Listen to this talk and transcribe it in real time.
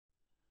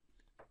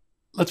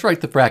Let's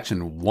write the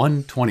fraction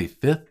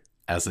 1/25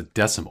 as a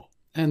decimal.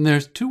 And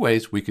there's two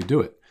ways we could do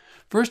it.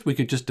 First, we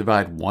could just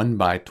divide 1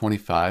 by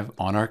 25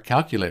 on our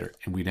calculator,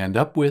 and we'd end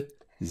up with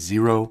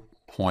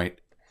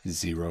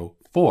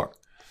 0.04.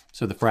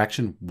 So the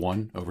fraction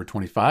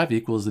 1/25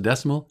 equals the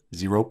decimal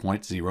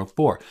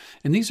 0.04.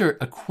 And these are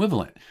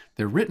equivalent.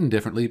 They're written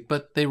differently,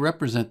 but they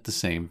represent the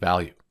same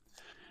value.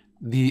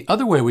 The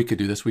other way we could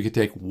do this, we could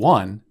take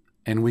 1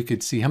 and we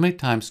could see how many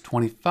times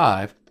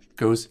 25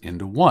 goes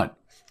into 1.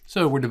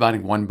 So we're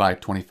dividing 1 by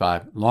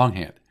 25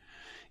 longhand.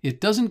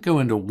 It doesn't go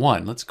into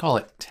 1. Let's call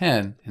it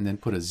 10 and then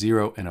put a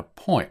 0 and a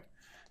point.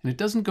 And it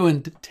doesn't go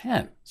into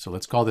 10. So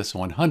let's call this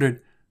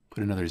 100,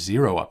 put another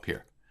 0 up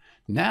here.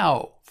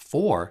 Now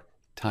 4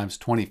 times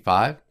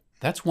 25,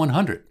 that's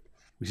 100.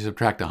 We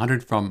subtract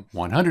 100 from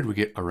 100, we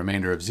get a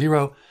remainder of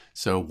 0.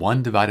 So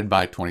 1 divided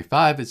by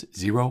 25 is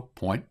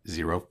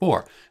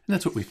 0.04. And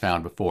that's what we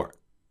found before.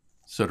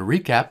 So to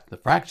recap, the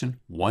fraction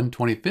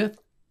 1/25,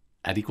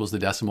 that equals the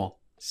decimal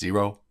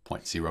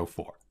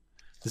 0.04.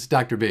 This is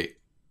Dr. B.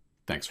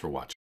 Thanks for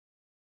watching.